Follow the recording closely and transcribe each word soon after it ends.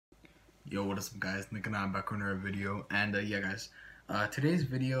Yo, what is up guys, Nick and I'm back on our video, and yeah guys, today's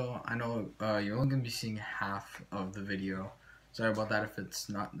video, I know you're only going to be seeing half of the video. Sorry about that if it's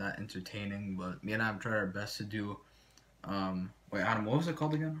not that entertaining, but me and I've tried our best to do, wait Adam, what was it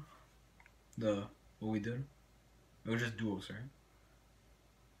called again? What we did? It was just duos, right?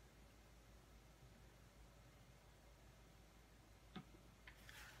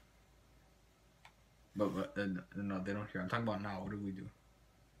 But no, they don't hear. I'm talking about now, what did we do?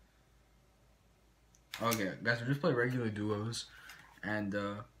 Okay, guys, we just play regular duos, and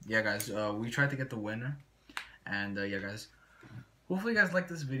yeah, guys, we tried to get the winner, and yeah, guys, hopefully, you guys like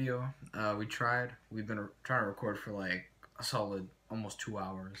this video. We've been trying to record for like a solid almost 2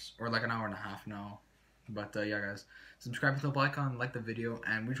 hours, or like an hour and a half now. But yeah, guys, subscribe to the icon, like the video,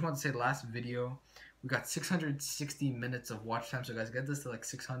 and we just want to say the last video we got 660 minutes of watch time. So guys, get this to like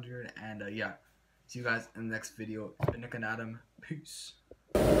 600, and yeah, see you guys in the next video. It's been Nick and Adam. Peace.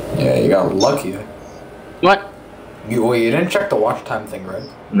 Yeah, you got lucky. What? You didn't check the watch time thing, right?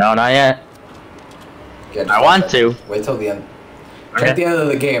 No, not yet. Yeah, I want to. Wait till the end. Okay. Check the end of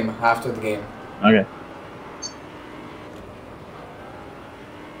the game, after the game. Okay.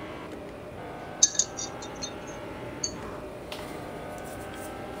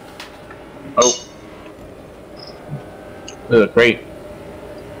 Oh. Ugh, great.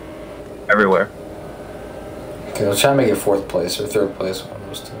 Everywhere. Okay, let's try to make it 4th place or 3rd place, one of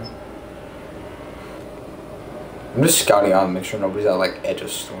those two. I'm just scouting out and make sure nobody's at like edge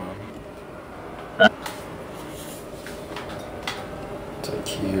of storm. It's like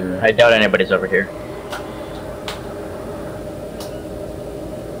here. I doubt anybody's over here.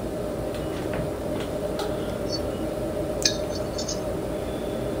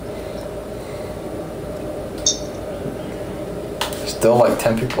 Still like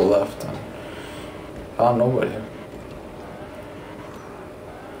 10 people left. Found nobody.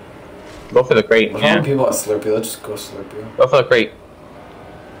 Go for the crate. There's Yeah. no people at Slurpee. Let's just go Slurpee. Go for the crate.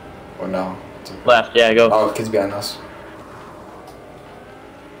 Or no. Left. Yeah, go. Oh, kids behind us.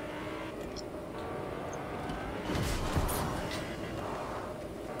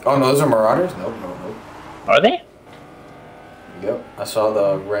 Oh no, those are Marauders? Nope, nope, nope. Are they? Yep, I saw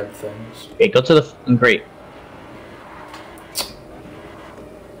the red things. Okay, go to the crate.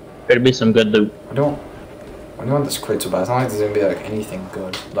 Better be some good loot. I don't want this crate so bad. It's not like there's gonna be like anything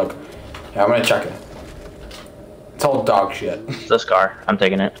good. Look, yeah, I'm gonna check it. It's all dog shit. It's a scar. I'm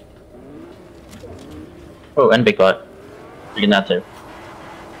taking it. Oh, and big butt. Taking that too.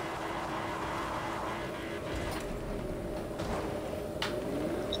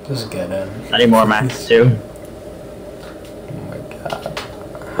 Just get in. I need more mats too. Oh my god.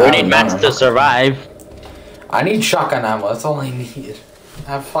 We need mats to survive. I need shotgun ammo. That's all I need. I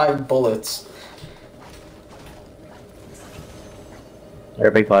have 5 bullets. There,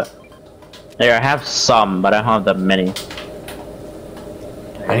 big butt. There, I have some, but I don't have that many.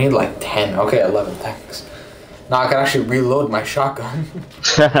 I need like 10. Okay, 11. Thanks. Now I can actually reload my shotgun.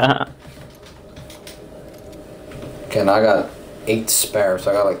 Okay, now I got 8 spare,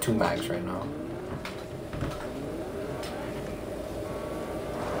 so I got like 2 mags right now.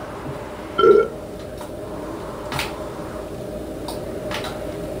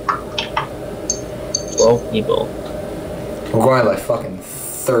 Well, people. We're going like fucking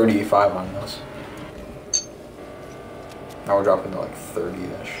 35 on this. Now we're dropping to like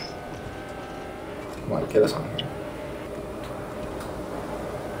 30-ish. Come on, get us on here.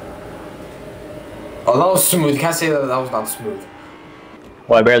 Oh, that was smooth. You can't say that was not smooth.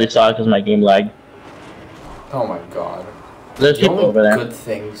 Well, I barely saw it because my game lagged. Oh my god. There's The people only over there. good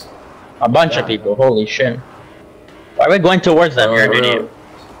things. A bunch of people. Holy shit. Why are we going towards them? You're an idiot.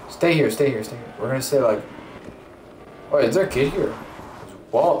 Stay here, stay here, stay here. We're gonna say like... Wait, is there a kid here?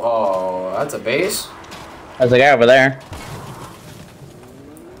 Whoa, oh, that's a base? There's a guy over there.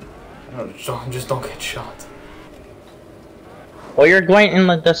 No, just don't get shot. Well, you're going in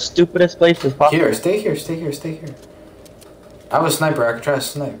like the stupidest places possible. Here, stay here, stay here, stay here. I have a sniper, I can try to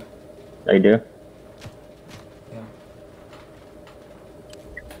snipe. They do. Yeah.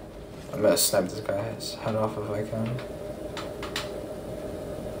 I'm gonna snipe this guy's head off if I can.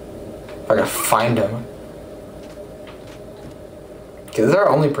 If I can find him. Okay, this is our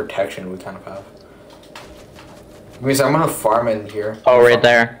only protection we kind of have. Because I'm gonna farm in here. Oh, right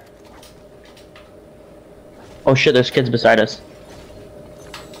there. Oh shit, there's kids beside us.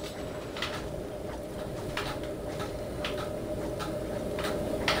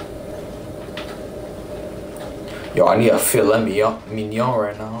 Yo, I need a filet mignon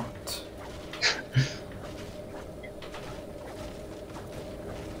right now.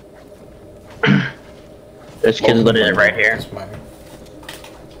 There's kids literally right here. That's mine.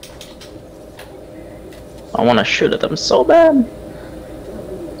 I want to shoot at them so bad.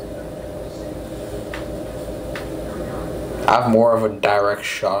 I have more of a direct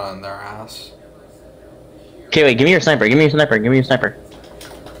shot on their ass. Okay, wait, give me your sniper, give me your sniper, give me your sniper.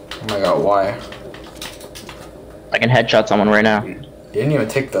 Oh my god, why? I can headshot someone right now. You didn't even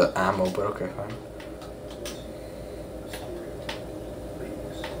take the ammo, but okay, fine.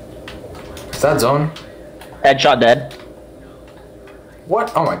 Is that zone? Headshot dead.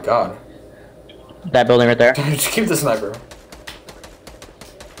 What? Oh my god. That building right there. Just keep the sniper.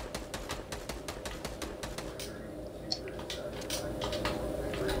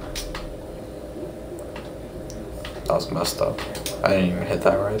 That was messed up. I didn't even hit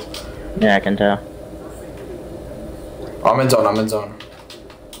that right. Yeah, I can tell. I'm in zone, I'm in zone.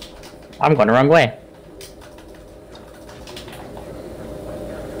 I'm going the wrong way.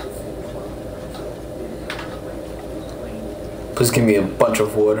 Please give me a bunch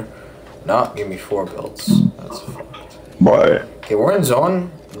of wood. No, give me 4 builds. That's fucked. Boy. Okay, we're in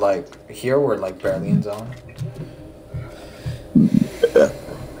zone. Like, here we're like barely in zone.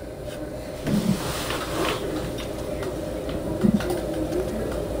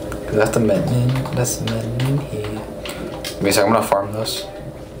 That's the menu. That's the menu here. Give me a second, I'm gonna farm this.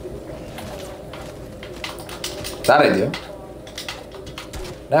 That idea.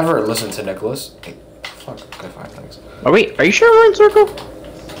 Never listen to Nicholas. Hey, fuck, okay, fine, thanks. Are you sure we're in circle?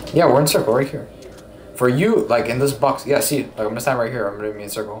 Yeah, we're in circle right here. For you, like in this box, yeah, see, like I'm gonna stand right here, I'm gonna be in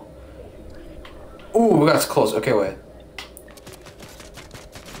circle. Ooh, we got close, okay, wait.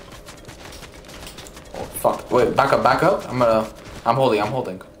 Oh, fuck, wait, back up. I'm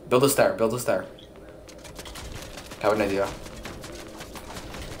holding. Build a stair. I have an idea.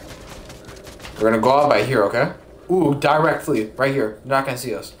 We're gonna go out by here, okay? Ooh, directly, right here. They're not gonna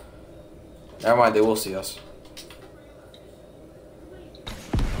see us. Never mind, they will see us.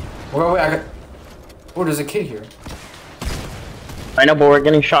 Wait, oh, there's a kid here. I know, but we're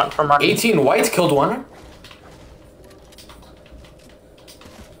getting shot from our... 18 whites killed one.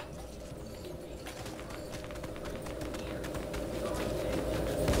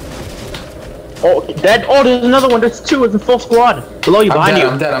 Oh, dead. Oh, there's another one. There's 2. It's a full squad. Below you, behind you.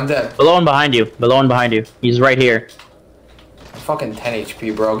 I'm dead. Below and behind you. He's right here. Fucking 10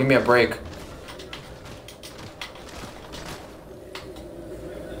 HP, bro. Give me a break.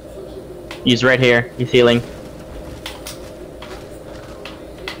 He's right here. He's healing.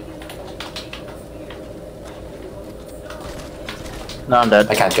 No, I'm dead.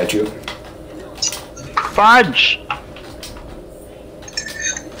 I can't get you. Fudge!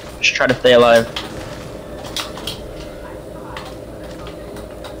 Just try to stay alive.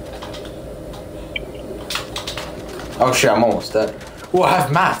 Oh shit, I'm almost dead. Ooh, I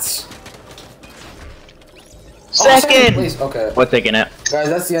have mats. Second! Please. Okay. We're taking it. Guys,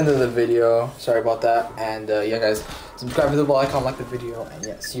 that's the end of the video. Sorry about that. And yeah, guys, subscribe to the bell icon, like the video, and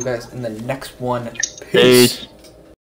yeah, see you guys in the next one. Peace. Peace.